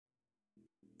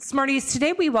Smarties,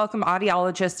 today we welcome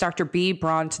audiologist Dr. B.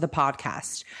 Braun to the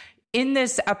podcast. In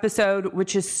this episode,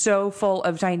 which is so full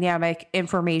of dynamic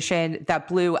information that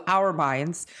blew our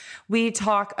minds, we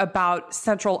talk about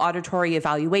central auditory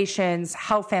evaluations,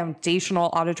 how foundational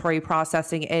auditory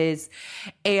processing is,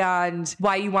 and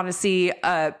why you want to see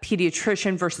a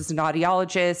pediatrician versus an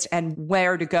audiologist and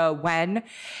where to go when.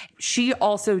 She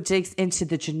also digs into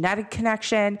the genetic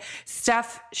connection.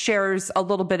 Steph shares a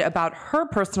little bit about her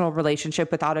personal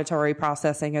relationship with auditory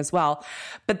processing as well.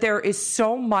 But there is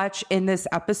so much in this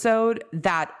episode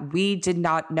that we did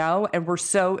not know, and we're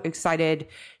so excited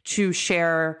to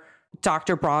share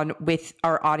Dr. Braun with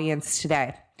our audience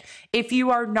today. If you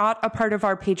are not a part of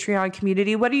our Patreon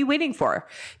community, what are you waiting for?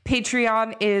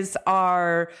 Patreon is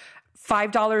our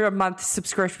 $5 a month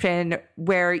subscription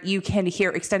where you can hear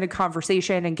extended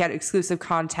conversation and get exclusive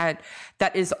content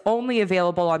that is only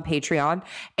available on Patreon.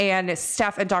 And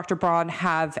Steph and Dr. Braun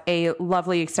have a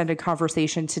lovely extended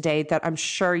conversation today that I'm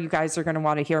sure you guys are going to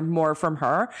want to hear more from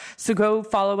her. So go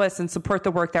follow us and support the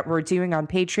work that we're doing on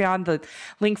Patreon. The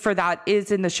link for that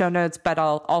is in the show notes, but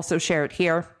I'll also share it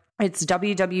here. It's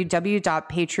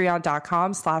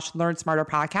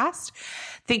www.patreon.com/LearnSmarterPodcast.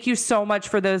 Thank you so much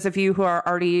for those of you who are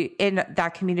already in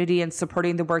that community and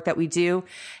supporting the work that we do.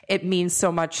 It means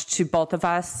so much to both of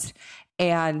us.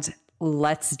 And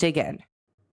let's dig in.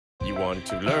 You want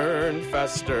to learn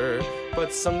faster,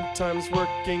 but sometimes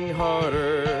working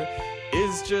harder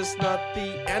is just not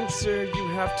the answer. You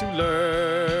have to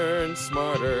learn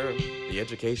smarter. The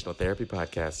Educational Therapy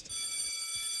Podcast.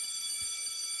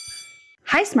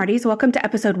 Hi, Smarties. Welcome to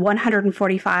episode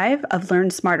 145 of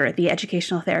Learn Smarter, the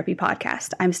Educational Therapy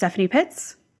Podcast. I'm Stephanie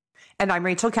Pitts. And I'm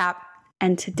Rachel Kapp.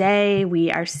 And today we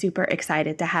are super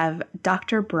excited to have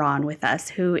Dr. Braun with us,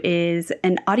 who is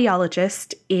an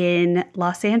audiologist in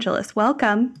Los Angeles.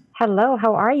 Welcome. Hello,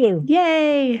 how are you?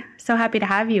 Yay. So happy to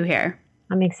have you here.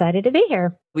 I'm excited to be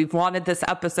here. We've wanted this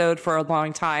episode for a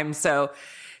long time, so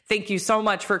thank you so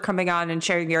much for coming on and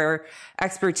sharing your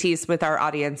expertise with our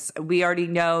audience. We already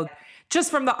know just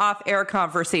from the off-air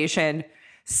conversation,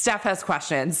 Steph has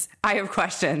questions. I have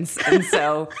questions. And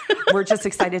so we're just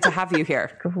excited to have you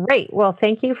here. Great. Well,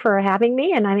 thank you for having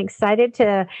me. And I'm excited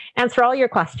to answer all your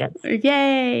questions.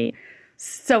 Yay.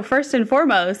 So first and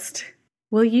foremost,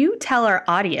 will you tell our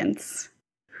audience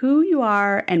who you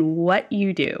are and what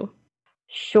you do?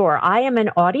 Sure. I am an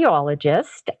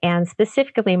audiologist, and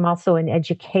specifically I'm also an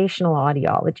educational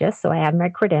audiologist. So I have my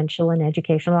credential in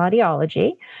educational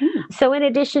audiology. So in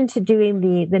addition to doing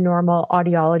the normal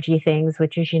audiology things,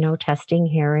 which is, testing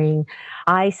hearing,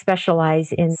 I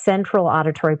specialize in central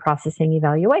auditory processing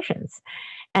evaluations.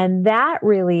 And that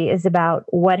really is about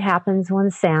what happens when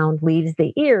sound leaves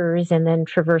the ears and then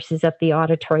traverses up the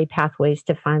auditory pathways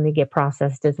to finally get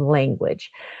processed as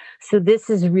language. So this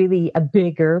is really a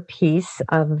bigger piece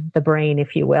of the brain,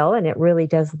 if you will, and it really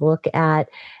does look at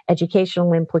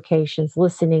educational implications,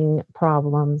 listening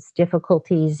problems,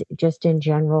 difficulties just in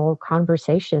general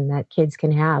conversation that kids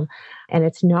can have. And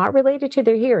it's not related to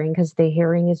their hearing because the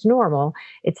hearing is normal.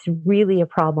 It's really a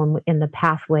problem in the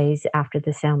pathways after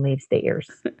the sound leaves the ears.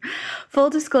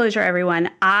 Full disclosure, everyone,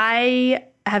 I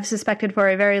have suspected for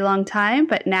a very long time,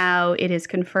 but now it is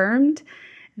confirmed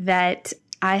that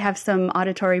I have some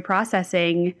auditory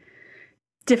processing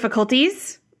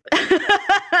difficulties.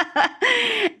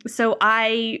 So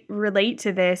I relate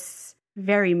to this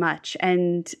very much.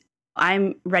 And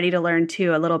I'm ready to learn,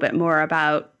 too, a little bit more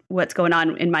about what's going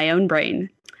on in my own brain.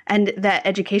 And the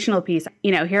educational piece,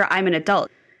 here I'm an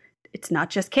adult. It's not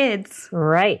just kids.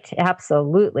 Right.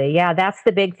 Absolutely. Yeah, that's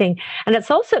the big thing. And it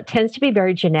tends to be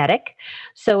very genetic.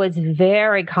 So it's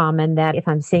very common that if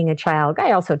I'm seeing a child,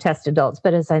 I also test adults,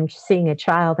 but as I'm seeing a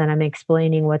child and I'm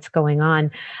explaining what's going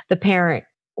on, the parent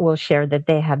will share that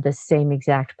they have the same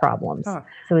exact problems. Huh.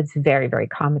 So it's very, very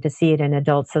common to see it in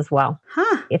adults as well.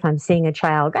 Huh. If I'm seeing a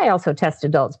child, I also test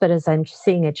adults, but as I'm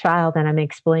seeing a child and I'm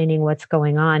explaining what's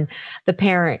going on, the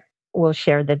parent will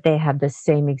share that they have the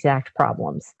same exact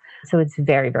problems. So it's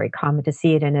very, very common to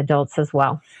see it in adults as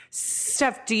well.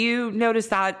 Steph, do you notice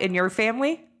that in your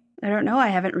family? I don't know. I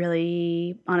haven't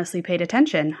really honestly paid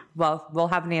attention. Well, we'll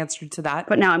have an answer to that.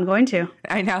 But now I'm going to.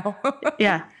 I know.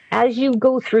 Yeah. As you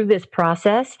go through this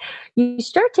process, you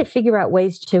start to figure out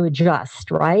ways to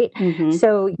adjust, right? Mm-hmm.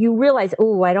 So you realize,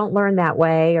 I don't learn that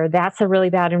way, or that's a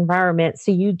really bad environment.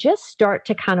 So you just start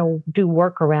to kind of do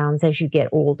workarounds as you get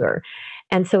older.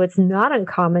 And so it's not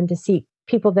uncommon to see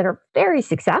people that are very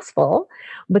successful,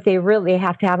 but they really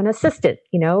have to have an assistant,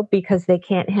 because they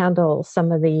can't handle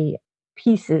some of the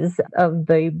pieces of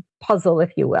the puzzle,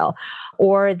 if you will,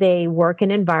 or they work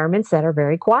in environments that are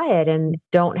very quiet and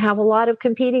don't have a lot of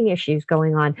competing issues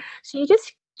going on. So you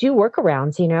just do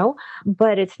workarounds,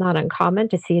 but it's not uncommon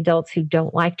to see adults who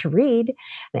don't like to read.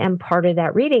 And part of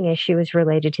that reading issue is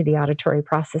related to the auditory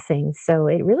processing. So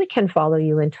it really can follow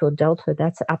you into adulthood.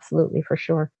 That's absolutely for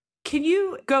sure. Can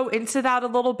you go into that a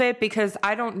little bit? Because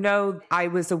I don't know, I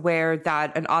was aware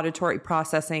that an auditory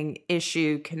processing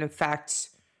issue can affect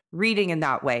reading in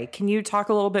that way. Can you talk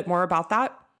a little bit more about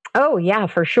that? Oh, yeah,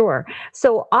 for sure.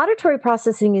 So auditory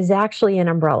processing is actually an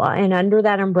umbrella, and under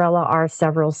that umbrella are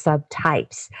several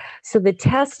subtypes. So the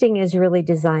testing is really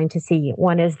designed to see,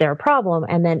 one, is there a problem?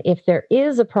 And then if there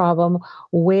is a problem,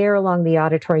 where along the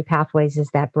auditory pathways is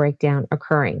that breakdown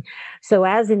occurring? So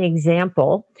as an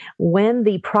example, when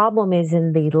the problem is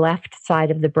in the left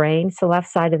side of the brain, so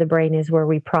left side of the brain is where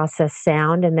we process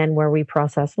sound and then where we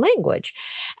process language.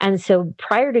 And so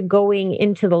prior to going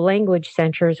into the language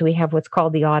centers, we have what's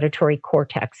called the auditory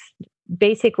cortex.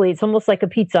 Basically, it's almost like a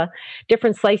pizza,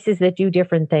 different slices that do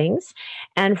different things.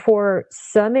 And for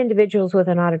some individuals with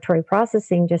an auditory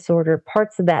processing disorder,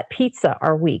 parts of that pizza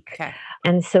are weak. Okay.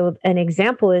 And so an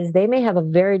example is they may have a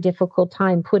very difficult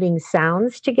time putting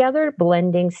sounds together,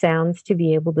 blending sounds to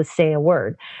be able to say a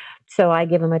word. So I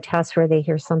give them a test where they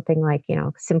hear something like,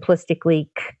 simplistically,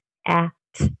 cat,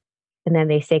 and then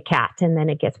they say cat, and then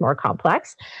it gets more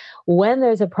complex. When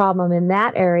there's a problem in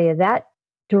that area, that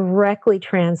directly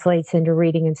translates into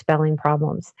reading and spelling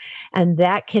problems. And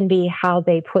that can be how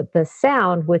they put the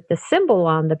sound with the symbol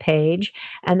on the page,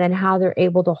 and then how they're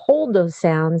able to hold those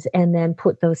sounds and then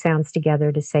put those sounds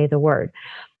together to say the word.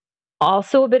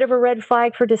 Also a bit of a red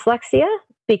flag for dyslexia,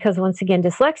 because once again,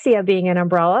 dyslexia being an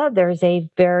umbrella, there's a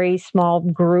very small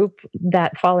group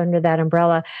that fall under that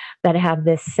umbrella that have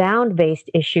this sound-based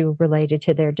issue related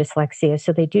to their dyslexia.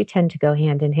 So they do tend to go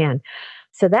hand in hand.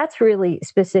 So that's really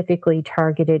specifically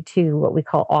targeted to what we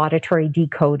call auditory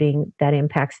decoding that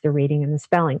impacts the reading and the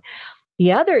spelling.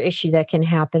 The other issue that can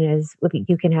happen is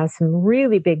you can have some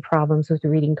really big problems with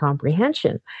reading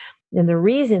comprehension. And the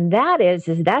reason that is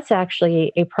that's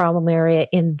actually a problem area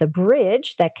in the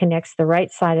bridge that connects the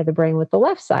right side of the brain with the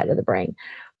left side of the brain.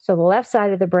 So the left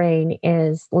side of the brain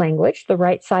is language. The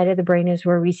right side of the brain is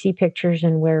where we see pictures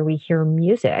and where we hear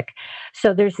music.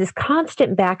 So there's this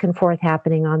constant back and forth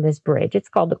happening on this bridge. It's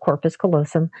called the corpus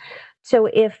callosum. So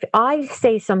if I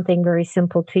say something very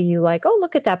simple to you like, oh,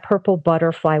 look at that purple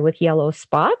butterfly with yellow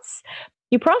spots,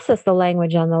 you process the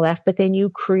language on the left, but then you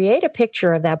create a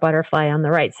picture of that butterfly on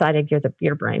the right side of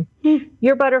your brain.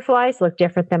 Your butterflies look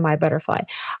different than my butterfly.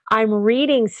 I'm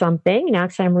reading something, now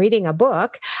because I'm reading a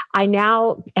book, I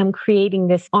now am creating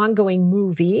this ongoing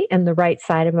movie in the right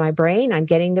side of my brain. I'm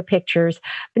getting the pictures,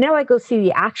 but now I go see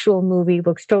the actual movie,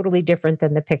 looks totally different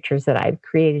than the pictures that I've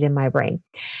created in my brain.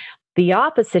 The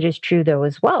opposite is true, though,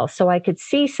 as well. So I could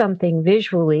see something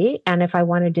visually, and if I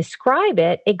want to describe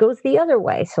it, it goes the other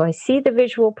way. So I see the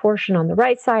visual portion on the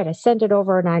right side, I send it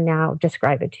over, and I now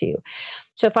describe it to you.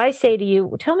 So if I say to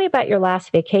you, tell me about your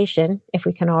last vacation, if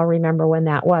we can all remember when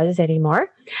that was anymore,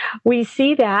 we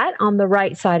see that on the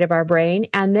right side of our brain,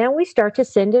 and then we start to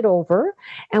send it over,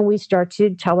 and we start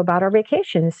to tell about our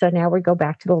vacation. So now we go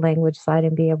back to the language side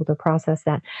and be able to process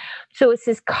that. So it's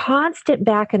this constant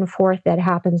back and forth that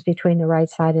happens between the right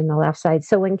side and the left side.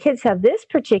 So when kids have this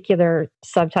particular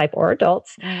subtype, or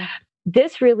adults,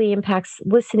 this really impacts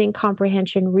listening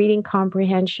comprehension, reading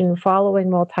comprehension,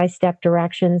 following multi-step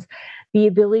directions, the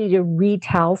ability to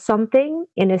retell something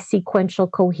in a sequential,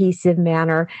 cohesive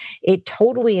manner. It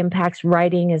totally impacts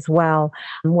writing as well.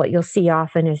 And what you'll see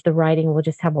often is the writing will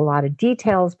just have a lot of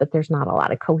details, but there's not a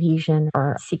lot of cohesion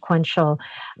or sequential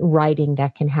writing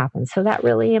that can happen. So that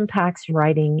really impacts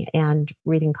writing and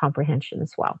reading comprehension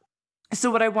as well. So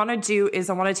what I want to do is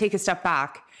I want to take a step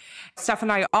back. Steph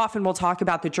and I often will talk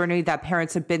about the journey that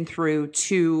parents have been through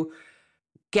to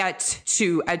get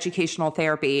to educational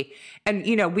therapy. And,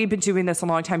 we've been doing this a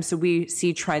long time, so we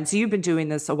see trends. You've been doing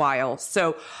this a while.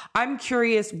 So I'm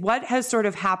curious, what has sort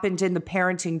of happened in the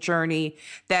parenting journey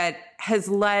that has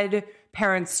led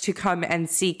parents to come and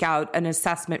seek out an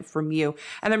assessment from you?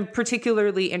 And I'm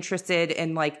particularly interested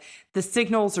in the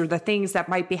signals or the things that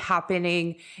might be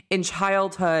happening in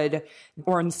childhood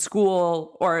or in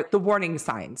school, or the warning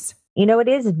signs. It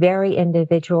is very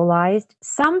individualized.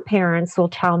 Some parents will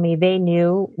tell me they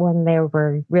knew when they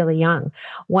were really young.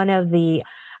 One of the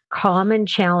common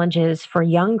challenges for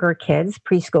younger kids,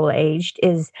 preschool aged,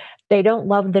 is they don't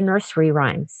love the nursery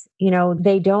rhymes.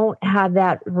 They don't have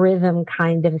that rhythm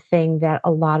kind of thing that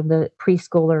a lot of the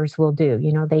preschoolers will do.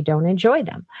 They don't enjoy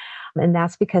them. And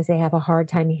that's because they have a hard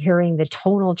time hearing the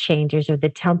tonal changes or the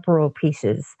temporal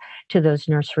pieces to those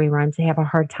nursery rhymes. They have a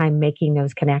hard time making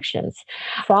those connections.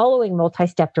 Following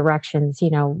multi-step directions,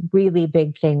 really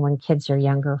big thing when kids are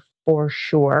younger. for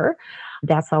sure.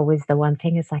 That's always the one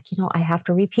thing. It's like, I have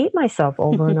to repeat myself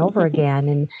over and over again.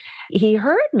 And he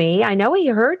heard me. I know he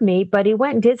heard me, but he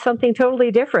went and did something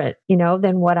totally different,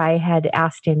 than what I had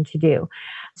asked him to do.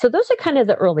 So those are kind of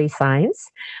the early signs.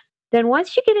 Then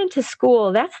once you get into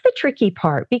school, that's the tricky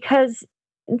part, because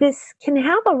this can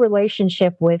have a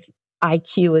relationship with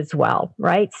IQ as well,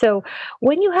 right? So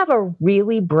when you have a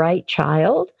really bright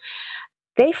child,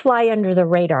 they fly under the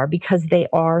radar because they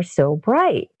are so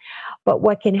bright. But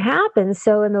what can happen,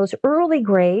 so in those early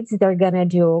grades, they're going to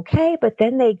do okay, but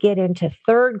then they get into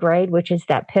third grade, which is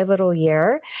that pivotal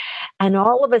year, and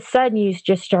all of a sudden you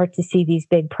just start to see these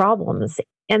big problems.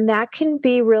 And that can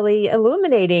be really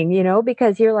illuminating,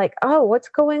 because you're like, oh, what's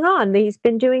going on? He's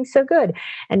been doing so good.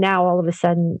 And now all of a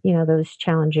sudden, those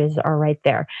challenges are right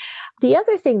there. The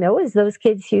other thing, though, is those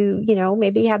kids who,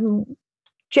 maybe have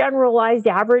generalized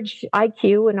average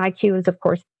IQ, and IQ is, of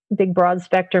course, big broad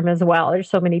spectrum as well. There's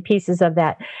so many pieces of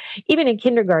that. Even in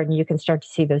kindergarten, you can start to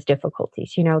see those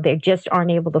difficulties. They just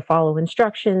aren't able to follow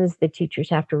instructions. The teachers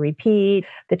have to repeat.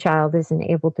 The child isn't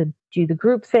able to do the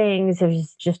group things.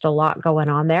 There's just a lot going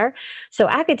on there. So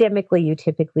academically, you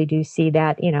typically do see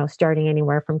that, starting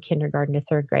anywhere from kindergarten to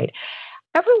third grade.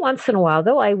 Every once in a while,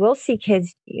 though, I will see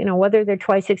kids, whether they're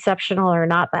twice exceptional or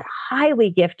not, but highly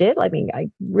gifted. I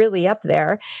really up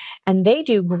there, and they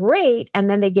do great. And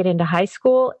then they get into high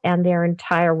school and their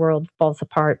entire world falls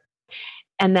apart.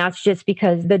 And that's just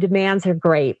because the demands are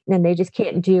great and they just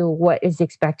can't do what is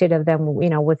expected of them,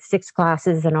 with 6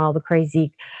 classes and all the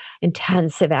crazy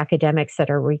intensive academics that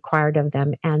are required of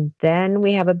them. And then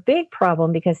we have a big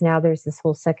problem because now there's this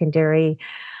whole secondary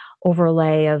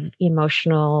overlay of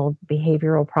emotional,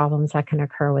 behavioral problems that can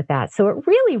occur with that. So it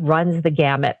really runs the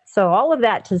gamut. So all of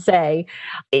that to say,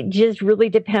 it just really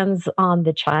depends on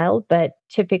the child, but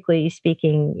typically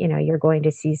speaking, you're going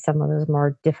to see some of those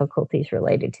more difficulties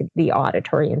related to the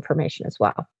auditory information as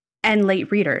well. And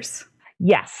late readers.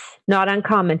 Yes, not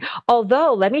uncommon.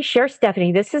 Although, let me share,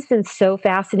 Stephanie, this has been so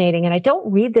fascinating, and I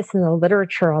don't read this in the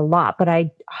literature a lot, but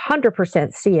I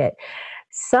 100% see it.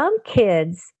 Some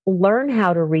kids learn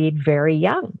how to read very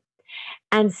young.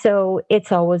 And so it's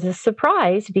always a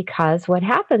surprise because what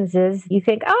happens is you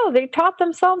think, oh, they taught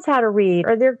themselves how to read,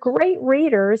 or they're great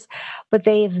readers, but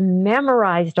they've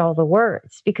memorized all the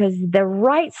words because the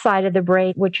right side of the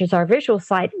brain, which is our visual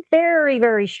side, very,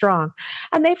 very strong.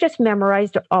 And they've just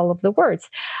memorized all of the words,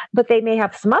 but they may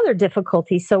have some other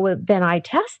difficulties. So then I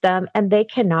test them and they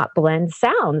cannot blend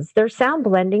sounds. Their sound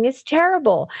blending is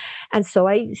terrible. And so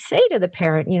I say to the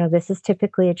parent, this is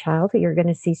typically a child who you're going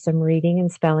to see some reading and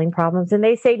spelling problems. And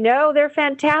they say, no, they're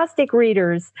fantastic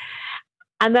readers.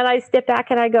 And then I step back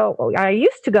and I go, I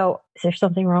used to go, is there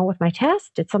something wrong with my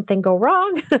test? Did something go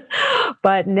wrong?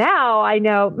 But now I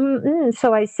know.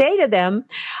 So I say to them,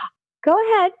 go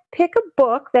ahead, pick a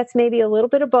book that's maybe a little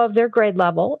bit above their grade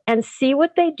level and see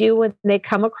what they do when they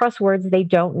come across words they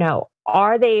don't know.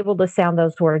 Are they able to sound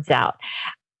those words out?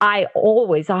 I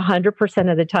always,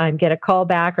 100% of the time, get a call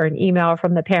back or an email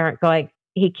from the parent going,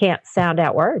 he can't sound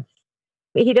out words.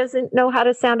 He doesn't know how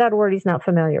to sound out a word he's not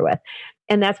familiar with.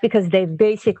 And that's because they've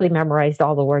basically memorized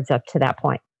all the words up to that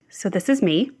point. So this is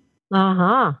me.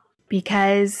 Uh-huh.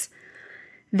 Because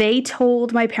they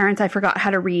told my parents I forgot how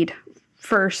to read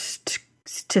first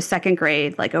to second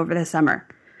grade, over the summer.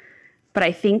 But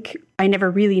I think I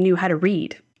never really knew how to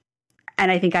read.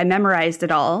 And I think I memorized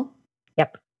it all.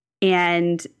 Yep.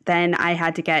 And then I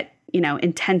had to get,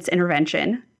 intense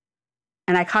intervention.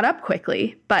 And I caught up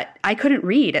quickly, but I couldn't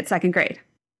read at second grade.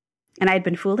 And I had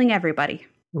been fooling everybody.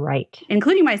 Right.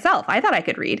 Including myself. I thought I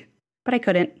could read, but I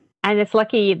couldn't. And it's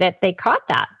lucky that they caught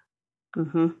that.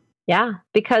 Mm-hmm. Yeah,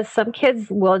 because some kids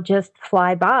will just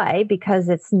fly by because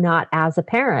it's not as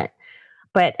apparent.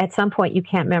 But at some point, you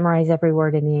can't memorize every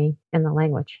word in the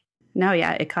language. No,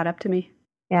 yeah, it caught up to me.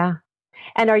 Yeah.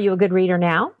 And are you a good reader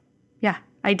now? Yeah,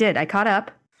 I did. I caught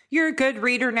up. You're a good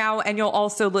reader now, and you'll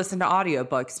also listen to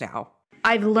audiobooks now.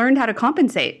 I've learned how to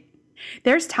compensate.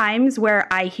 There's times where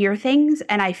I hear things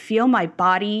and I feel my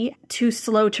body too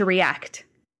slow to react.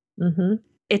 Mm-hmm.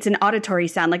 It's an auditory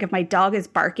sound. If my dog is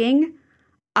barking,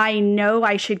 I know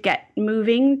I should get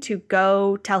moving to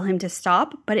go tell him to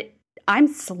stop, but I'm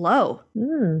slow.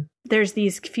 Mm. There's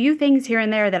these few things here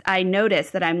and there that I notice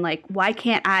that I'm like, why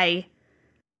can't I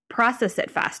process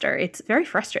it faster? It's very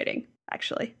frustrating,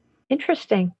 actually.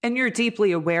 Interesting. And you're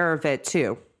deeply aware of it,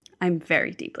 too. I'm very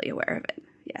deeply aware of it.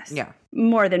 Yes. Yeah.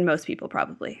 More than most people,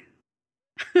 probably.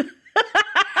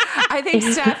 I think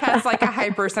Steph has like a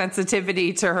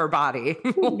hypersensitivity to her body.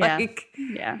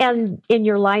 Yeah. And in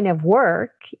your line of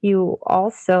work, you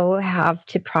also have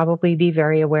to probably be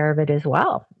very aware of it as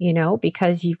well,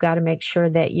 because you've got to make sure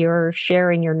that you're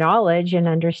sharing your knowledge and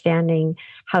understanding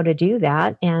how to do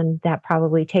that. And that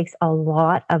probably takes a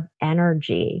lot of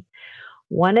energy.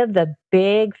 One of the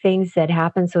big things that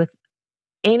happens with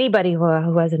anybody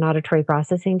who has an auditory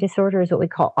processing disorder is what we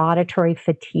call auditory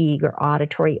fatigue or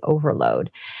auditory overload.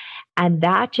 And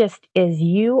that just is,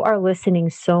 you are listening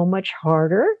so much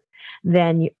harder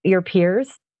than your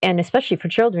peers, and especially for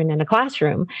children in a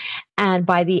classroom. And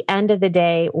by the end of the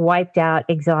day, wiped out,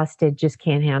 exhausted, just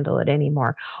can't handle it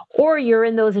anymore. Or you're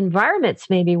in those environments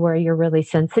maybe where you're really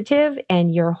sensitive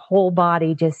and your whole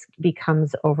body just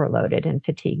becomes overloaded and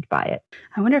fatigued by it.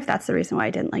 I wonder if that's the reason why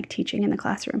I didn't like teaching in the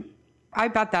classroom. I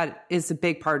bet that is a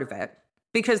big part of it,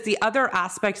 because the other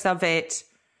aspects of it,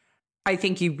 I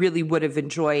think you really would have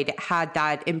enjoyed had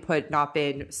that input not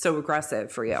been so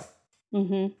aggressive for you.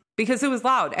 Mm-hmm. Because it was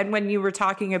loud. And when you were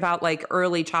talking about like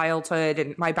early childhood,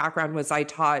 and my background was I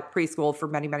taught preschool for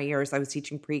many, many years. I was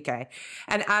teaching pre-K.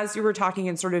 And as you were talking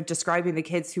and sort of describing the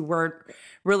kids who weren't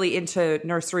really into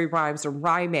nursery rhymes or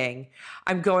rhyming,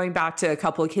 I'm going back to a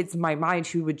couple of kids in my mind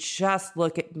who would just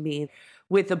look at me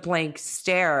with a blank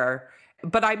stare.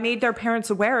 But I made their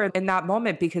parents aware in that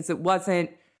moment, because it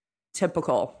wasn't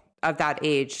typical of that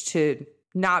age to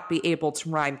not be able to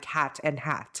rhyme cat and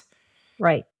hat.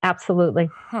 Right. Absolutely.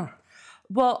 Huh.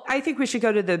 Well, I think we should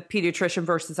go to the pediatrician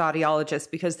versus audiologist,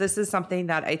 because this is something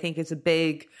that I think is a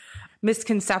big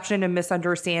misconception and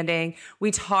misunderstanding.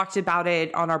 We talked about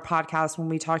it on our podcast when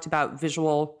we talked about the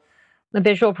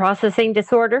visual processing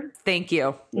disorder. Thank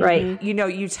you. Right. Mm-hmm.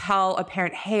 You tell a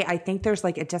parent, hey, I think there's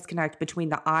like a disconnect between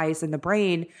the eyes and the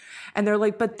brain. And they're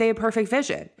like, but they have perfect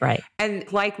vision. Right. And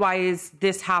likewise,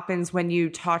 this happens when you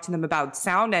talk to them about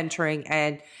sound entering,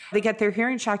 and they get their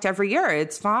hearing checked every year.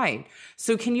 It's fine.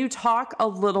 So can you talk a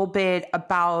little bit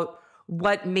about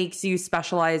what makes you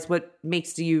specialize, what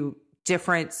makes you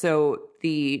different, so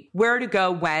the where to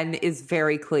go when is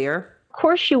very clear? Of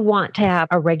course, you want to have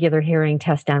a regular hearing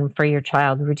test done for your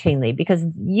child routinely, because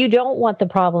you don't want the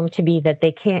problem to be that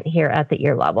they can't hear at the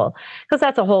ear level, because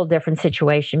that's a whole different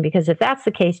situation. Because if that's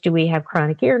the case, do we have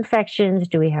chronic ear infections?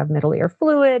 Do we have middle ear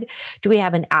fluid? Do we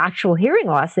have an actual hearing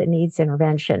loss that needs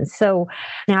intervention? So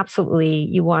absolutely,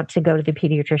 you want to go to the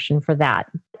pediatrician for that.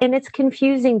 And it's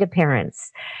confusing to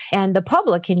parents and the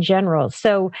public in general.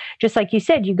 So just like you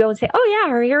said, you go and say, oh yeah,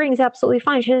 her hearing's absolutely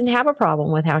fine. She doesn't have a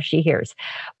problem with how she hears.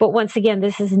 But once again,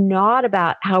 this is not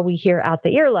about how we hear out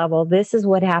the ear level. This is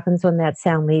what happens when that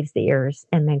sound leaves the ears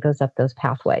and then goes up those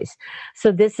pathways.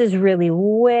 So this is really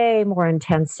way more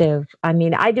intensive. I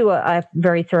mean, I do a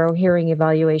very thorough hearing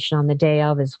evaluation on the day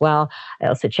of as well. I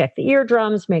also check the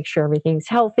eardrums, make sure everything's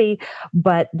healthy.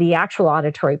 But the actual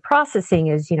auditory processing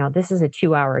is, this is a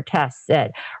 2-hour test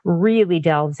that really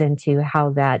delves into how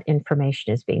that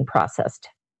information is being processed.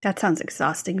 That sounds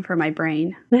exhausting for my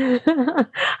brain.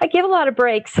 I give a lot of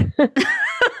breaks.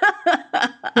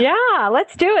 Yeah,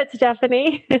 let's do it,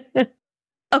 Stephanie.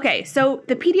 Okay, so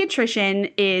the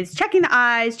pediatrician is checking the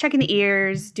eyes, checking the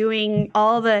ears, doing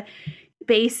all the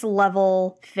base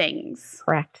level things.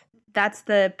 Correct. That's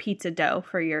the pizza dough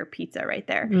for your pizza right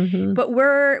there. Mm-hmm. But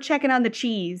we're checking on the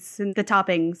cheese and the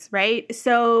toppings, right?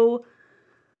 So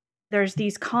there's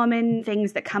these common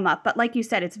things that come up. But like you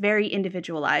said, it's very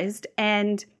individualized.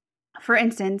 And for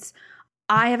instance,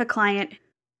 I have a client,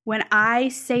 when I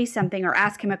say something or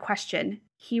ask him a question,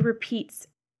 he repeats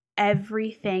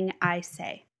everything I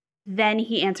say. Then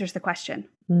he answers the question.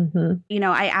 Mm-hmm.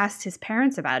 I asked his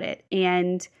parents about it,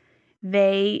 and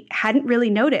they hadn't really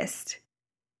noticed,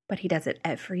 but he does it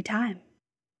every time.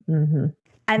 Mm-hmm.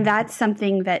 And that's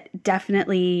something that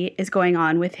definitely is going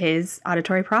on with his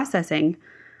auditory processing.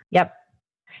 Yep.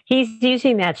 He's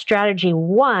using that strategy.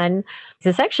 One,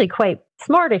 it's actually quite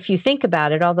smart if you think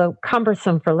about it, although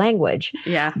cumbersome for language.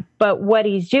 Yeah. But what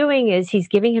he's doing is he's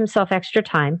giving himself extra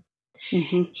time.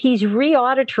 Mm-hmm. He's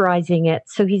re-auditorizing it.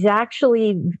 So he's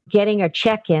actually getting a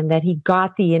check-in that he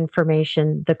got the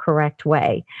information the correct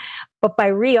way. But by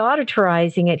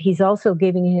re-auditorizing it, he's also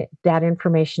giving that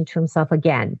information to himself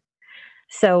again.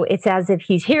 So it's as if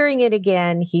he's hearing it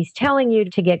again. He's telling you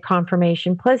to get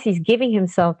confirmation. Plus, he's giving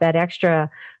himself that extra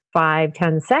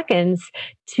 5-10 seconds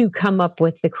to come up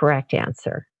with the correct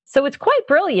answer. So it's quite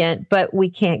brilliant, but we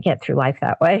can't get through life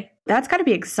that way. That's got to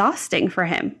be exhausting for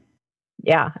him.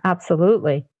 Yeah,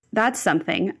 absolutely. That's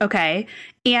something. Okay.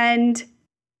 And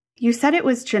you said it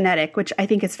was genetic, which I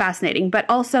think is fascinating. But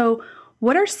also,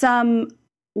 what are some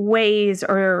ways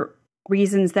or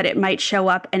reasons that it might show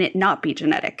up and it not be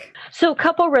genetic? So a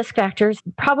couple risk factors.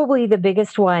 Probably the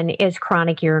biggest one is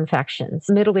chronic ear infections,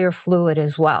 middle ear fluid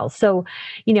as well. So,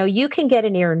 you can get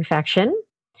an ear infection.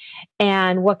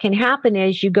 And what can happen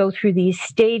is you go through these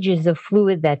stages of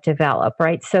fluid that develop,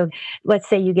 right? So let's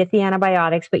say you get the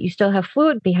antibiotics, but you still have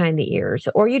fluid behind the ears,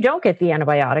 or you don't get the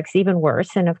antibiotics, even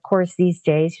worse. And of course, these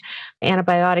days,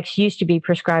 antibiotics used to be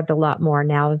prescribed a lot more.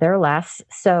 Now they're less.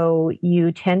 So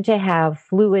you tend to have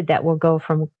fluid that will go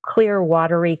from clear,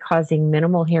 watery, causing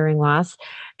minimal hearing loss,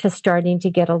 to starting to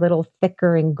get a little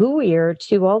thicker and gooier,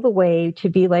 to all the way to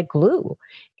be like glue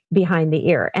behind the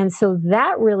ear. And so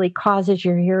that really causes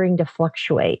your hearing to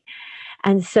fluctuate.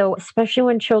 And so, especially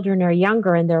when children are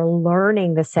younger and they're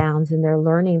learning the sounds and they're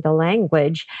learning the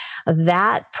language,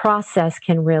 that process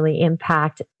can really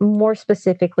impact, more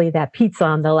specifically, that pizza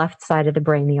on the left side of the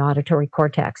brain, the auditory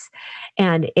cortex.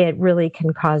 And it really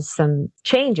can cause some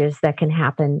changes that can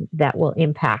happen that will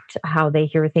impact how they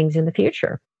hear things in the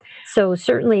future. So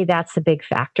certainly that's a big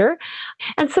factor.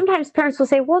 And sometimes parents will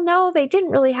say, well, no, they didn't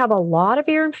really have a lot of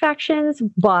ear infections.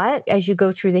 But as you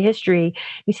go through the history,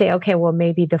 you say, okay, well,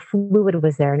 maybe the fluid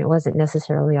was there and it wasn't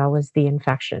necessarily always the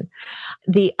infection.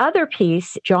 The other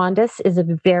piece, jaundice, is a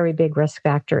very big risk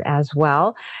factor as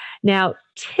well. Now,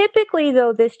 typically,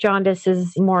 though, this jaundice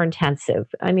is more intensive.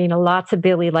 I mean, lots of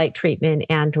Billy light treatment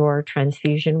and or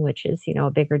transfusion, which is,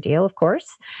 a bigger deal, of course.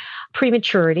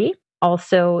 Prematurity,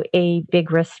 also a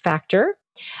big risk factor.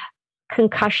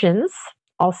 Concussions,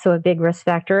 also a big risk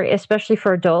factor, especially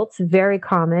for adults, very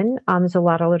common. There's a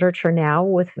lot of literature now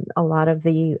with a lot of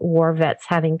the war vets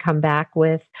having come back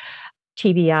with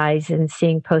TBIs and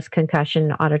seeing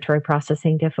post-concussion auditory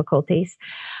processing difficulties.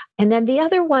 And then the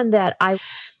other one that I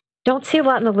don't see a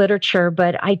lot in the literature,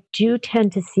 but I do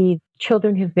tend to see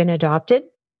children who've been adopted.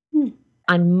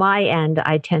 On my end,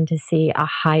 I tend to see a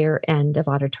higher end of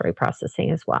auditory processing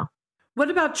as well. What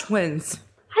about twins?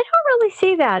 I don't really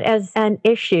see that as an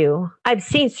issue. I've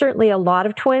seen certainly a lot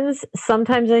of twins.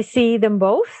 Sometimes I see them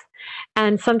both,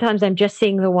 and sometimes I'm just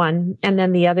seeing the one, and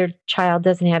then the other child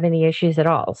doesn't have any issues at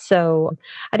all. So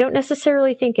I don't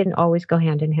necessarily think it can always go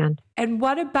hand in hand. And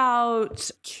what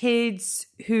about kids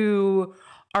who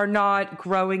are not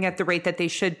growing at the rate that they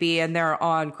should be and they're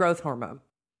on growth hormone?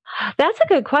 That's a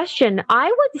good question. I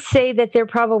would say that there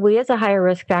probably is a higher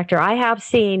risk factor. I have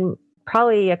seen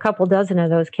probably a couple dozen of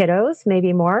those kiddos,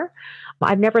 maybe more.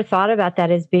 I've never thought about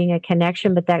that as being a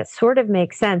connection, but that sort of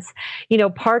makes sense.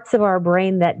 Parts of our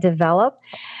brain that develop,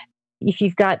 if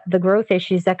you've got the growth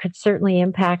issues, that could certainly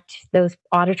impact those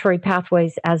auditory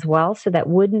pathways as well. So that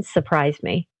wouldn't surprise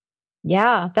me.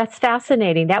 Yeah, that's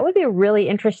fascinating. That would be a really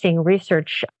interesting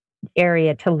research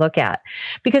area to look at,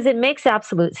 because it makes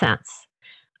absolute sense.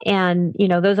 And,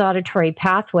 those auditory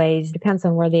pathways, depends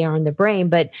on where they are in the brain,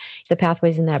 but the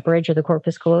pathways in that bridge of the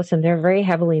corpus callosum, they're very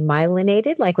heavily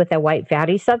myelinated, like with that white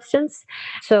fatty substance.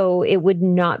 So it would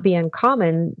not be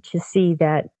uncommon to see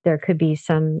that there could be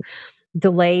some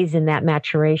delays in that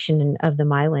maturation of the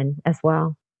myelin as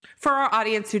well. For our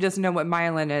audience who doesn't know what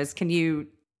myelin is, can you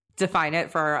define it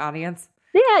for our audience?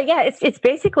 Yeah. It's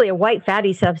basically a white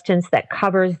fatty substance that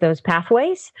covers those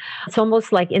pathways. It's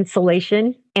almost like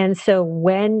insulation. And so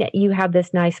when you have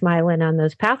this nice myelin on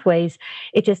those pathways,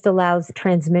 it just allows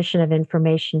transmission of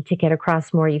information to get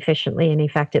across more efficiently and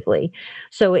effectively.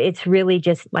 So it's really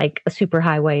just like a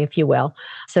superhighway, if you will,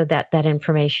 so that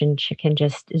information can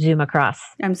just zoom across.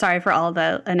 I'm sorry for all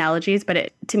the analogies,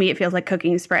 but to me, it feels like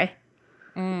cooking spray.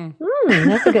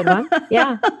 That's a good one.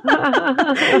 Yeah.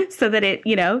 So that it,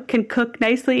 can cook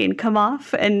nicely and come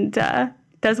off and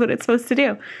does what it's supposed to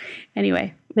do.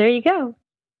 Anyway. There you go.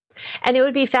 And it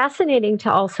would be fascinating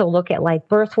to also look at like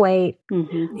birth weight.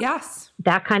 Mm-hmm. Yes.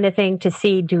 That kind of thing, to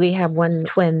see, do we have one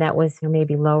twin that was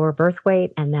maybe lower birth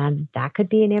weight, and then that could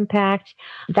be an impact.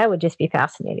 That would just be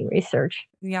fascinating research.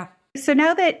 Yeah. So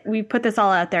now that we've put this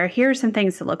all out there, here are some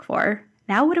things to look for.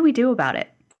 Now, what do we do about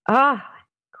it?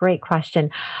 Great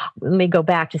question. Let me go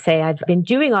back to say I've been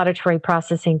doing auditory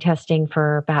processing testing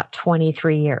for about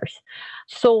 23 years,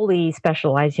 solely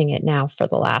specializing it now for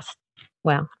the last,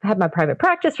 I've had my private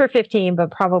practice for 15, but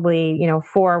probably,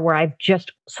 4 where I've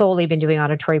just solely been doing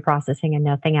auditory processing and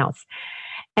nothing else.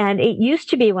 And it used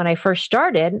to be when I first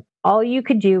started, all you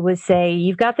could do was say,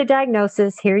 you've got the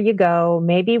diagnosis, here you go.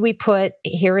 Maybe we put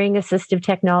hearing assistive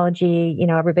technology,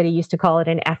 everybody used to call it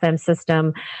an FM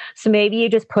system. So maybe you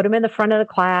just put them in the front of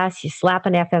the class, you slap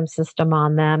an FM system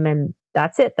on them, and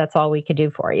That's it. That's all we could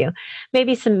do for you.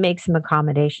 Maybe make some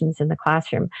accommodations in the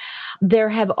classroom. There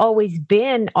have always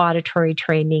been auditory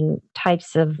training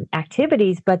types of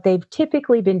activities, but they've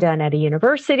typically been done at a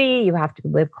university. You have to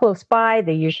live close by.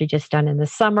 They're usually just done in the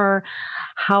summer.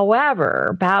 However,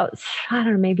 about,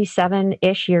 maybe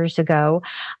 7-ish years ago,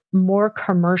 more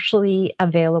commercially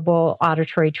available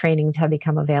auditory trainings have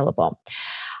become available.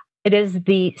 It is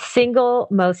the single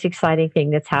most exciting thing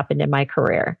that's happened in my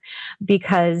career,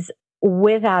 because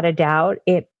without a doubt,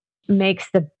 it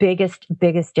makes the biggest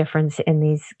difference in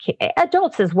these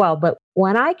adults as well. But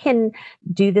when I can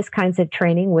do this kinds of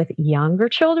training with younger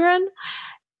children,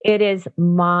 it is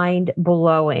mind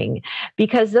blowing,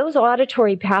 because those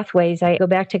auditory pathways, I go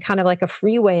back to kind of like a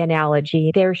freeway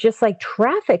analogy. There's just like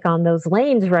traffic on those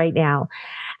lanes right now.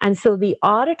 And so the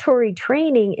auditory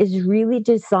training is really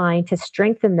designed to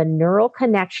strengthen the neural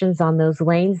connections on those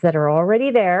lanes that are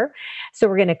already there. So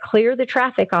we're going to clear the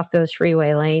traffic off those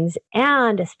freeway lanes.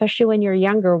 And especially when you're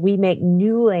younger, we make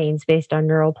new lanes based on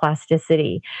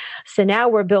neuroplasticity. So now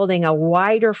we're building a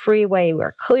wider freeway.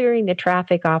 We're clearing the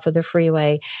traffic off of the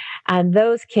freeway. And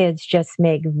those kids just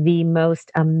make the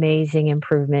most amazing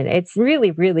improvement. It's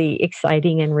really, really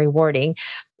exciting and rewarding.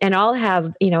 And I'll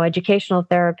have, educational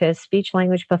therapists, speech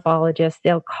language pathologists,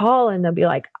 they'll call and they'll be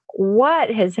like, what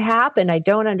has happened? I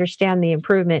don't understand the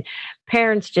improvement.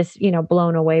 Parents just,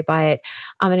 blown away by it.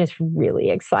 And it's really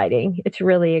exciting. It's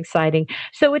really exciting.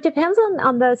 So it depends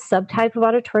on the subtype of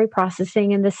auditory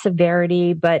processing and the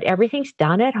severity, but everything's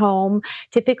done at home.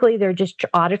 Typically, they're just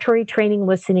auditory training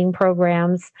listening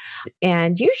programs.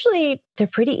 And usually they're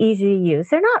pretty easy to use.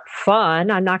 They're not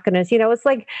fun. I'm not going to, it's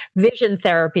like vision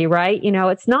therapy, right?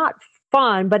 It's not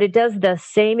fun, but it does the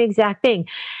same exact thing.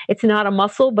 It's not a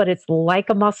muscle, but it's like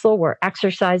a muscle. We're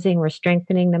exercising, we're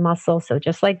strengthening the muscle. So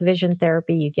just like vision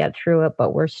therapy, you get through it,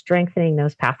 but we're strengthening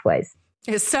those pathways.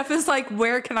 Steph is like,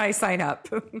 where can I sign up?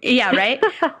 Yeah, right?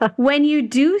 When you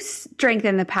do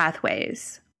strengthen the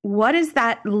pathways, what does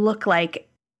that look like?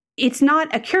 It's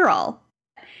not a cure-all.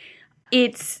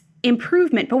 It's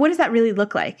improvement, but what does that really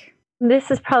look like?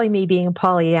 This is probably me being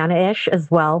Pollyanna-ish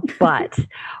as well, but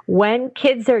when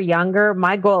kids are younger,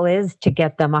 my goal is to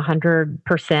get them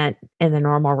 100% in the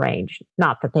normal range.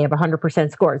 Not that they have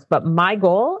 100% scores, but my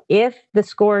goal, if the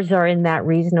scores are in that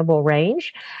reasonable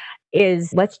range,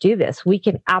 is let's do this. We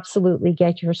can absolutely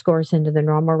get your scores into the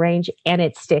normal range, and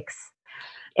it sticks.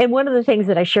 And one of the things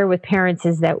that I share with parents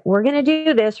is that we're going to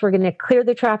do this. We're going to clear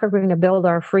the traffic. We're going to build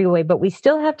our freeway, but we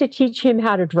still have to teach him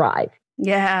how to drive.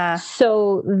 Yeah.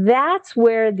 So that's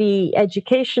where the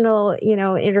educational,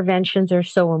 interventions are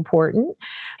so important.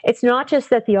 It's not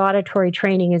just that the auditory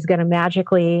training is going to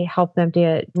magically help them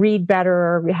to read better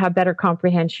or have better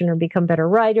comprehension or become better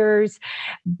writers.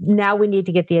 Now we need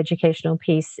to get the educational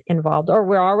piece involved, or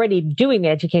we're already doing the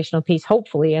educational piece,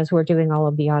 hopefully, as we're doing all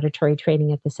of the auditory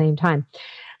training at the same time.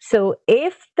 So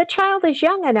if the child is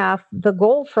young enough, the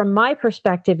goal from my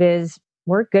perspective is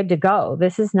we're good to go.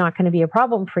 This is not going to be a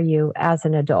problem for you as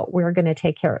an adult. We're going to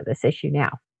take care of this issue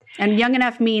now. And young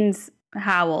enough means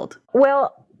how old?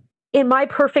 Well, in my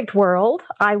perfect world,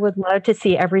 I would love to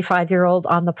see every 5-year-old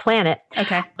on the planet.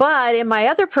 Okay. But in my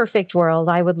other perfect world,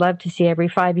 I would love to see every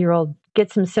 5-year-old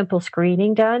get some simple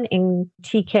screening done in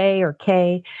TK or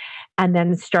K and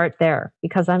then start there.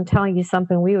 Because I'm telling you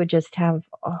something, we would just have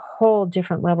a whole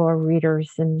different level of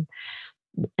readers and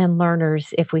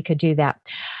learners if we could do that.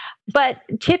 But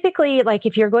typically, like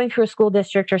if you're going through a school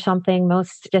district or something,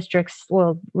 most districts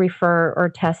will refer or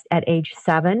test at age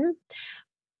 7.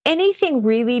 Anything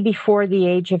really before the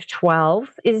age of 12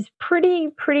 is pretty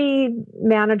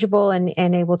manageable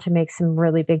and able to make some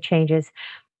really big changes.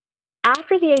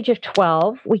 After the age of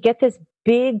 12, we get this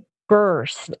big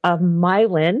burst of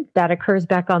myelin that occurs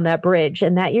back on that bridge.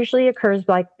 And that usually occurs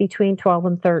like between 12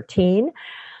 and 13.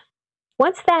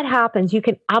 Once that happens, you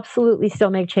can absolutely still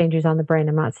make changes on the brain.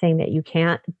 I'm not saying that you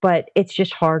can't, but it's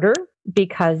just harder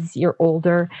because you're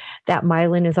older. That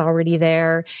myelin is already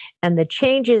there, and the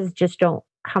changes just don't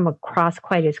come across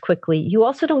quite as quickly. You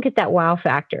also don't get that wow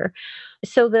factor.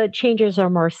 So the changes are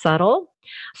more subtle.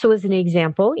 So as an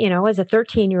example, as a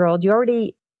 13-year-old, you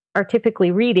already are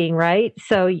typically reading, right?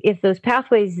 So if those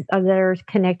pathways that are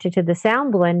connected to the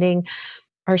sound blending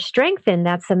are strengthened,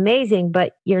 that's amazing,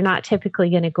 but you're not typically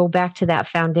going to go back to that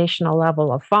foundational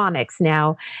level of phonics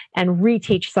now and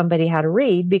reteach somebody how to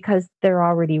read because they're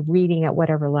already reading at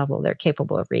whatever level they're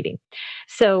capable of reading.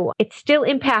 So it's still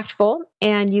impactful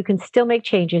and you can still make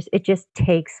changes. It just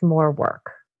takes more work.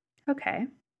 Okay.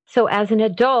 So as an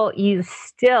adult, you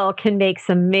still can make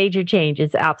some major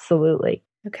changes. Absolutely.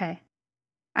 Okay.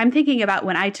 I'm thinking about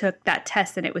when I took that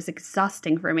test and it was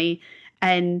exhausting for me.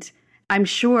 And I'm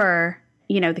sure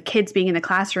the kids being in the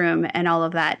classroom and all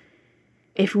of that.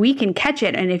 If we can catch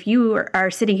it, and if you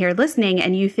are sitting here listening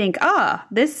and you think,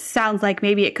 this sounds like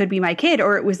maybe it could be my kid,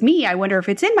 or it was me, I wonder if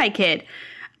it's in my kid,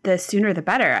 the sooner the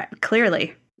better,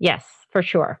 clearly. Yes, for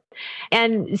sure.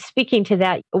 And speaking to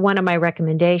that, one of my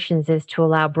recommendations is to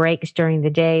allow breaks during the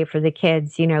day for the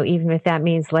kids, even if that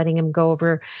means letting them go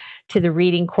over to the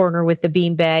reading corner with the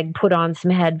beanbag, put on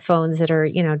some headphones that are,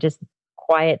 just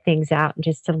quiet things out and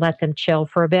just to let them chill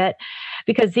for a bit,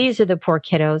 because these are the poor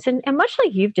kiddos. And much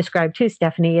like you've described too,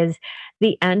 Stephanie, is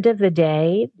the end of the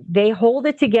day, they hold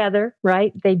it together,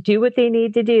 right? They do what they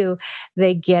need to do.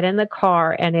 They get in the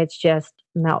car and it's just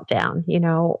meltdown,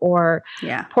 or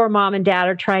poor mom and dad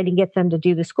are trying to get them to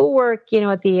do the schoolwork,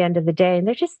 at the end of the day. And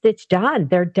it's done.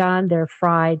 They're done. They're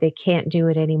fried. They can't do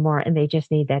it anymore. And they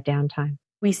just need that downtime.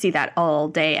 We see that all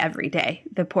day, every day,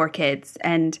 the poor kids,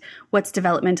 and what's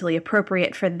developmentally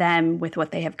appropriate for them with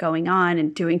what they have going on,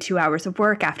 and doing 2 hours of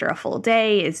work after a full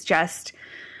day is just,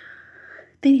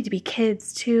 they need to be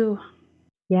kids too.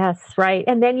 Yes, right.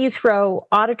 And then you throw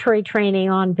auditory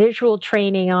training on, visual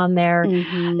training on there.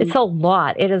 Mm-hmm. It's a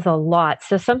lot. It is a lot.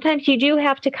 So sometimes you do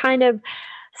have to kind of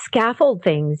scaffold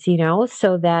things,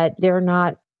 so that they're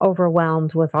not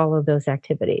overwhelmed with all of those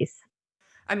activities.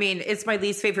 I mean, it's my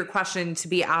least favorite question to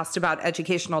be asked about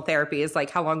educational therapy is like,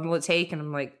 how long will it take? And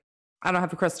I'm like, I don't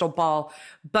have a crystal ball,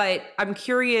 but I'm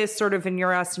curious, sort of in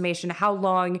your estimation, how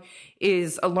long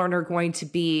is a learner going to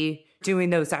be doing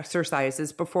those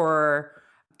exercises before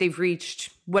they've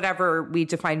reached whatever we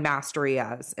define mastery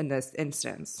as in this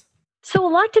instance? So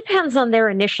a lot depends on their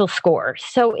initial score.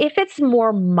 So if it's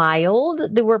more mild,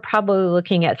 then we're probably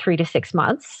looking at 3 to 6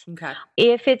 months. Okay.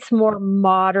 If it's more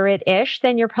moderate-ish,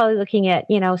 then you're probably looking at,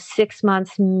 6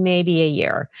 months, maybe a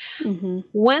year. Mm-hmm.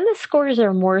 When the scores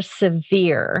are more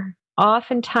severe,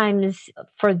 oftentimes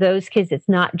for those kids, it's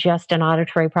not just an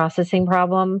auditory processing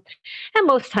problem. And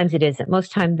most times it isn't.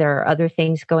 Most times there are other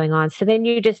things going on. So then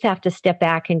you just have to step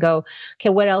back and go, okay,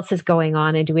 what else is going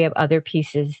on? And do we have other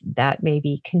pieces that may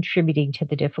be contributing to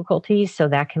the difficulties? So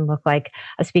that can look like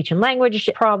a speech and language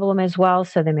problem as well.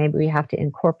 So then maybe we have to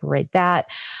incorporate that.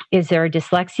 Is there a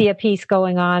dyslexia piece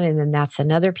going on? And then that's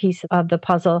another piece of the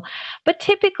puzzle. But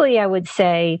typically I would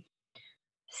say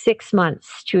 6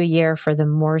 months to a year for the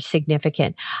more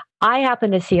significant. I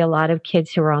happen to see a lot of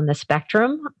kids who are on the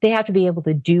spectrum. They have to be able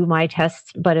to do my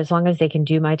tests, but as long as they can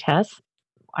do my tests,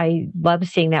 I love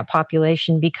seeing that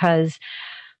population, because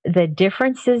the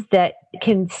differences that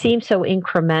can seem so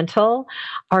incremental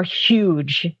are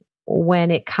huge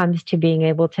when it comes to being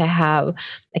able to have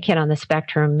a kid on the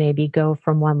spectrum maybe go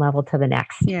from one level to the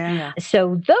next. Yeah.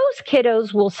 So those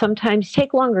kiddos will sometimes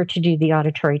take longer to do the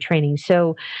auditory training.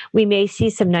 So we may see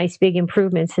some nice big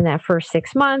improvements in that first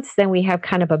 6 months. Then we have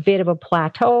kind of a bit of a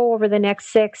plateau over the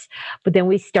next 6, but then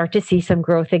we start to see some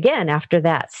growth again after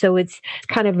that. So it's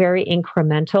kind of very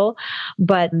incremental.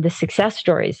 But the success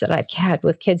stories that I've had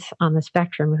with kids on the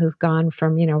spectrum who've gone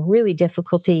from, really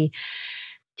difficulty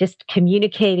just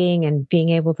communicating and being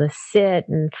able to sit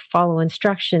and follow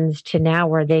instructions to now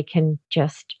where they can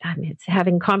just, it's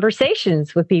having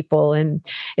conversations with people. And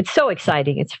it's so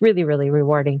exciting. It's really, really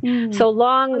rewarding. Mm. So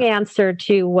long answer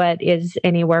to what is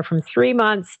anywhere from 3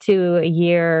 months to a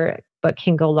year, but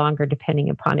can go longer depending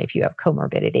upon if you have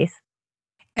comorbidities.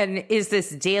 And is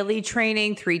this daily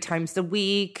training 3 times a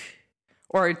week?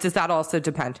 Or does that also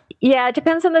depend? Yeah, it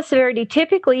depends on the severity.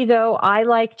 Typically, though, I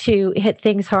like to hit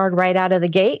things hard right out of the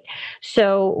gate.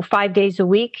 So 5 days a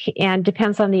week, and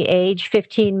depends on the age,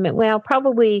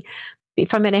 probably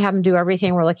if I'm going to have them do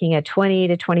everything, we're looking at 20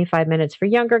 to 25 minutes for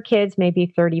younger kids,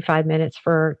 maybe 35 minutes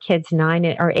for kids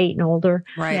 9 or 8 and older.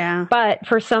 Right. Yeah. But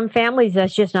for some families,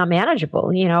 that's just not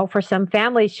manageable. For some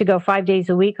families to go 5 days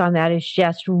a week on that is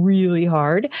just really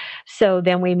hard. So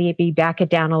then we maybe back it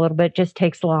down a little bit. It just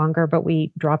takes longer, but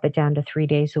we drop it down to 3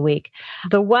 days a week.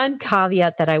 The one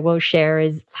caveat that I will share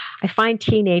is I find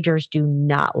teenagers do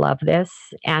not love this.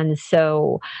 And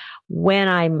so when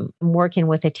I'm working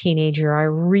with a teenager, I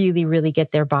really, really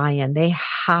get their buy-in. They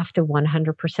have to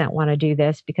 100% want to do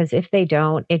this, because if they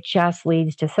don't, it just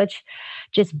leads to such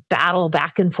just battle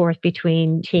back and forth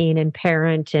between teen and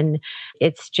parent. And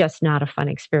it's just not a fun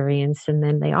experience. And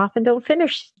then they often don't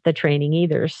finish the training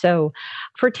either. So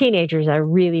for teenagers, I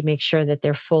really make sure that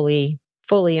they're fully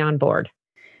on board.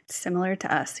 Similar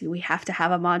to us. We have to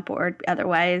have them on board.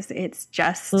 Otherwise, it's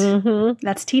just,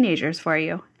 that's teenagers for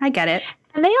you. I get it.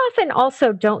 And they often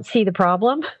also don't see the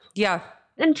problem. Yeah.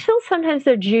 Until sometimes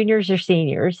they're juniors or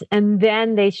seniors. And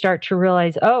then they start to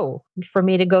realize, for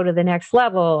me to go to the next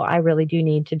level, I really do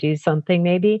need to do something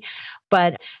maybe.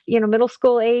 But, middle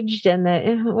school aged and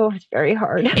it's very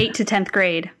hard. 8 to 10th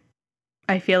grade.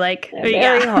 I feel like.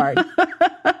 Very hard.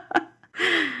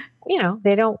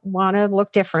 They don't want to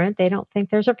look different. They don't think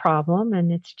there's a problem.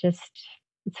 And it's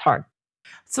hard.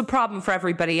 It's a problem for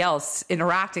everybody else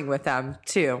interacting with them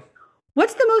too.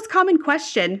 What's the most common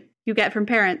question you get from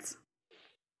parents?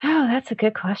 Oh, that's a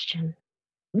good question.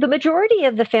 The majority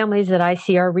of the families that I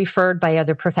see are referred by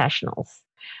other professionals.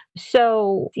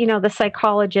 So, the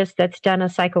psychologist that's done a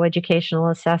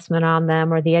psychoeducational assessment on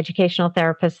them, or the educational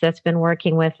therapist that's been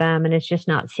working with them and is just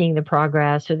not seeing the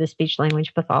progress, or the speech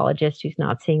language pathologist who's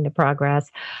not seeing the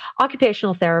progress,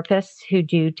 occupational therapists who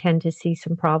do tend to see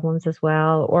some problems as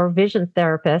well, or vision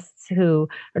therapists who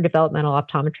are developmental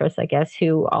optometrists, I guess,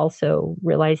 who also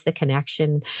realize the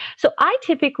connection. So I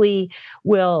typically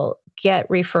will get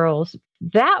referrals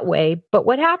that way. But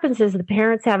what happens is the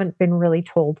parents haven't been really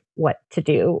told what to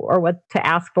do or what to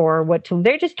ask for,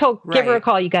 they're just told, give her a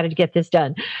call, you got to get this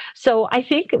done. So I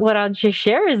think what I'll just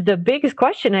share is the biggest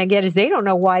question I get is they don't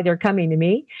know why they're coming to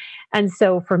me. And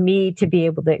so for me to be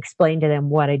able to explain to them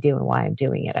what I do and why I'm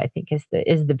doing it, I think is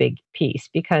the big piece,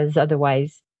 because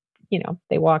otherwise,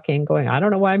 they walk in going, I don't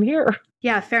know why I'm here.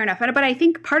 Yeah, fair enough. But I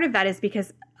think part of that is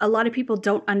because a lot of people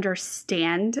don't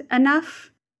understand enough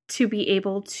to be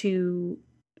able to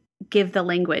give the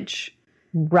language.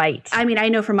 Right. I mean, I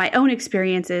know from my own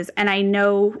experiences, and I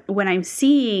know when I'm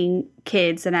seeing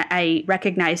kids and I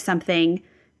recognize something,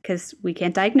 because we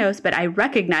can't diagnose, but I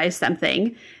recognize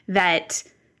something that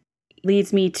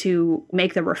leads me to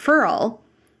make the referral.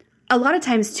 A lot of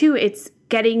times too, it's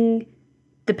getting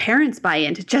the parents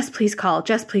buy-in to just please call,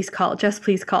 just please call, just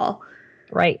please call.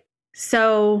 Right.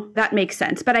 So that makes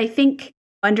sense. But I think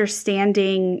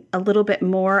understanding a little bit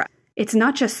more, it's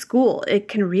not just school. It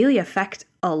can really affect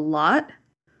a lot.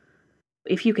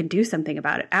 If you can do something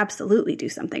about it, absolutely do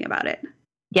something about it.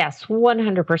 Yes,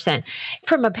 100%.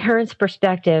 From a parent's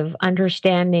perspective,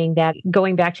 understanding that,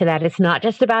 going back to that, it's not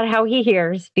just about how he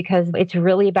hears, because it's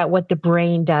really about what the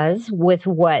brain does with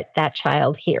what that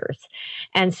child hears.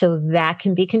 And so that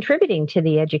can be contributing to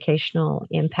the educational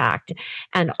impact.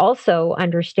 And also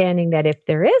understanding that if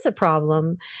there is a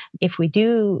problem, if we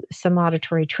do some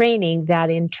auditory training, that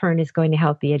in turn is going to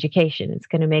help the education. It's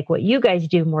going to make what you guys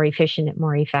do more efficient and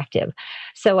more effective.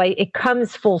 So it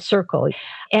comes full circle.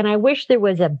 And I wish there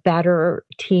was a better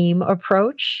team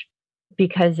approach,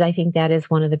 because I think that is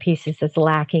one of the pieces that's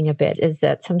lacking a bit, is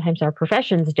that sometimes our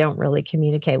professions don't really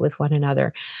communicate with one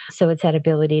another. So it's that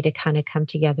ability to kind of come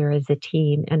together as a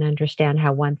team and understand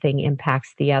how one thing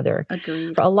impacts the other.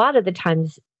 Agreed. A lot of the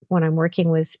times when I'm working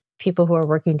with people who are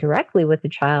working directly with the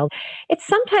child, it's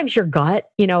sometimes your gut,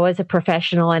 as a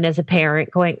professional and as a parent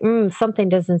going, something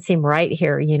doesn't seem right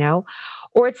here,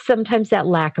 Or it's sometimes that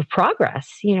lack of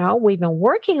progress. We've been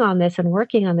working on this and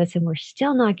we're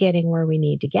still not getting where we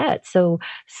need to get. So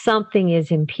something is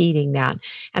impeding that.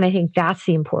 And I think that's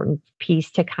the important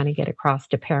piece to kind of get across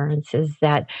to parents, is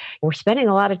that we're spending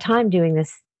a lot of time doing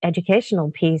this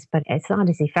educational piece, but it's not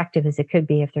as effective as it could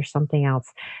be if there's something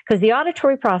else. Because the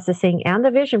auditory processing and the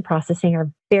vision processing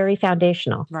are very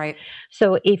foundational. Right.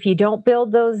 So if you don't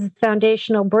build those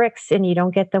foundational bricks and you don't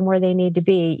get them where they need to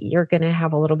be, you're going to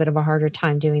have a little bit of a harder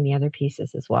time doing the other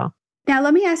pieces as well. Now,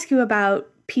 let me ask you about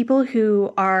people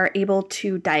who are able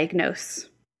to diagnose.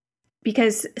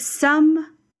 Because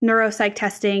some neuropsych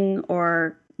testing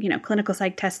or, clinical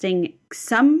psych testing,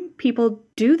 some people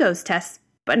do those tests,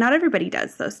 but not everybody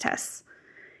does those tests.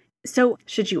 So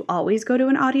should you always go to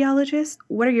an audiologist?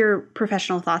 What are your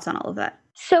professional thoughts on all of that?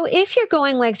 So if you're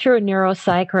going through a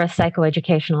neuropsych or a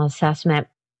psychoeducational assessment,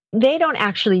 they don't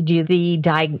actually do the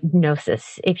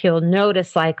diagnosis. If you'll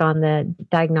notice, on the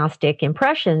diagnostic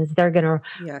impressions, they're going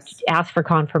to ask for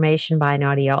confirmation by an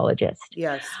audiologist.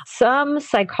 Yes. Some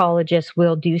psychologists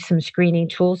will do some screening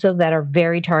tools that are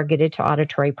very targeted to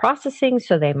auditory processing.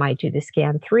 So they might do the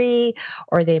Scan3,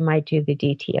 or they might do the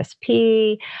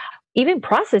DTSP. Even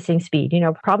processing speed,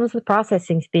 problems with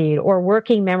processing speed, or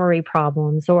working memory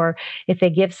problems, or if they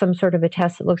give some sort of a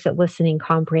test that looks at listening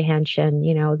comprehension,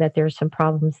 that there's some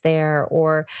problems there,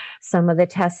 or some of the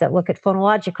tests that look at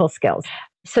phonological skills.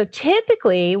 So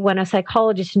typically when a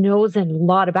psychologist knows a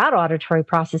lot about auditory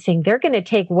processing, they're going to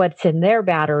take what's in their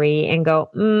battery and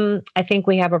go, I think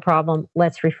we have a problem.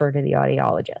 Let's refer to the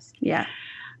audiologist. Yeah.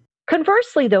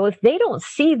 Conversely, though, if they don't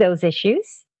see those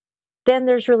issues, then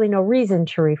there's really no reason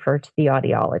to refer to the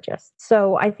audiologist.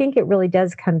 So I think it really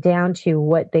does come down to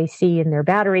what they see in their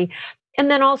battery. And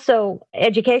then also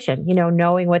education,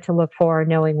 knowing what to look for,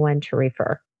 knowing when to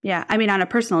refer. Yeah. I mean, on a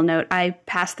personal note, I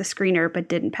passed the screener, but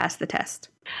didn't pass the test.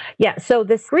 Yeah. So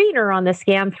the screener on the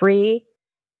Scan3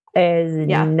 is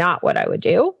not what I would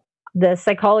do. The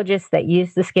psychologists that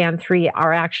use the Scan3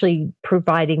 are actually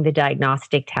providing the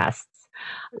diagnostic tests.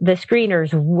 The screener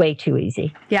is way too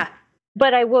easy. Yeah.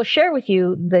 But I will share with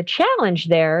you the challenge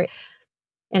there,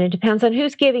 and it depends on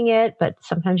who's giving it, but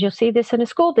sometimes you'll see this in a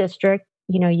school district.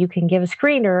 You can give a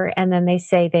screener and then they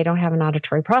say they don't have an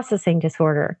auditory processing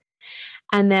disorder.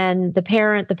 And then the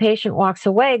patient walks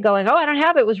away going, oh, I don't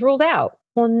have it. It was ruled out.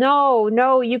 Well,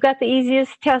 no, you got the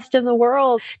easiest test in the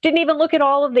world. Didn't even look at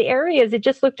all of the areas. It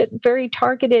just looked at very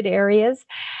targeted areas.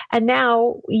 And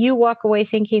now you walk away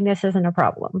thinking this isn't a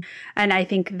problem. And I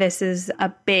think this is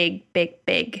a big, big,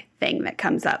 big thing that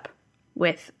comes up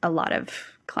with a lot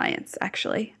of clients,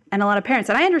 actually, and a lot of parents.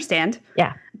 And I understand.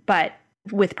 Yeah. But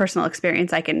with personal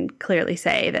experience, I can clearly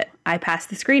say that I passed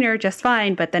the screener just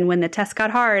fine. But then when the test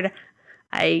got hard,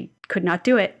 I could not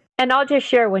do it. And I'll just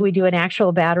share, when we do an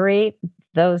actual battery,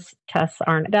 those tests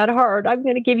aren't that hard. I'm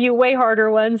going to give you way harder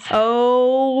ones.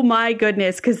 Oh my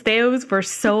goodness, because those were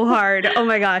so hard. Oh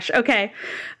my gosh. Okay.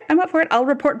 I'm up for it. I'll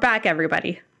report back,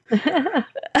 everybody.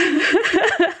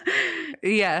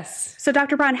 Yes. So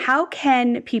Dr. Braun, how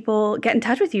can people get in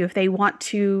touch with you if they want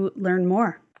to learn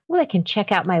more? Well, they can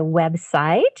check out my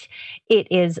website. It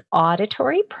is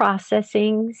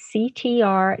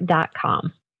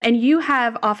auditoryprocessingctr.com. And you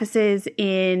have offices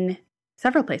in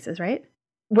several places, right?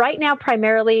 Right now,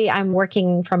 primarily, I'm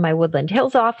working from my Woodland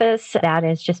Hills office. That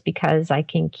is just because I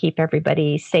can keep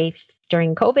everybody safe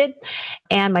during COVID.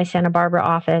 And my Santa Barbara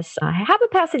office. I have a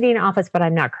Pasadena office, but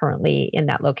I'm not currently in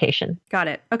that location. Got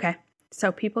it. Okay.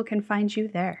 So people can find you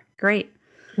there. Great.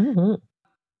 Mm-hmm.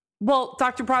 Well,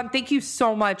 Dr. Braun, thank you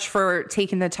so much for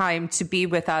taking the time to be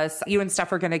with us. You and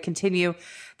Steph are going to continue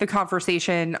the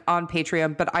conversation on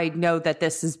Patreon, but I know that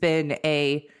this has been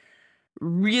a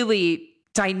really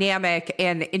dynamic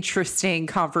and interesting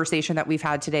conversation that we've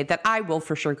had today that I will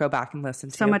for sure go back and listen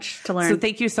to. So much to learn. So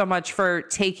thank you so much for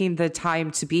taking the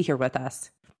time to be here with us.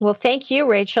 Well, thank you,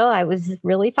 Rachel. It was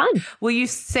really fun. Will you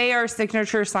say our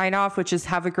signature sign off, which is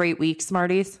have a great week,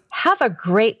 Smarties? Have a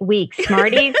great week,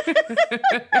 Smarties.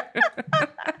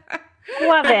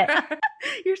 Love it.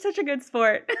 You're such a good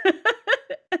sport.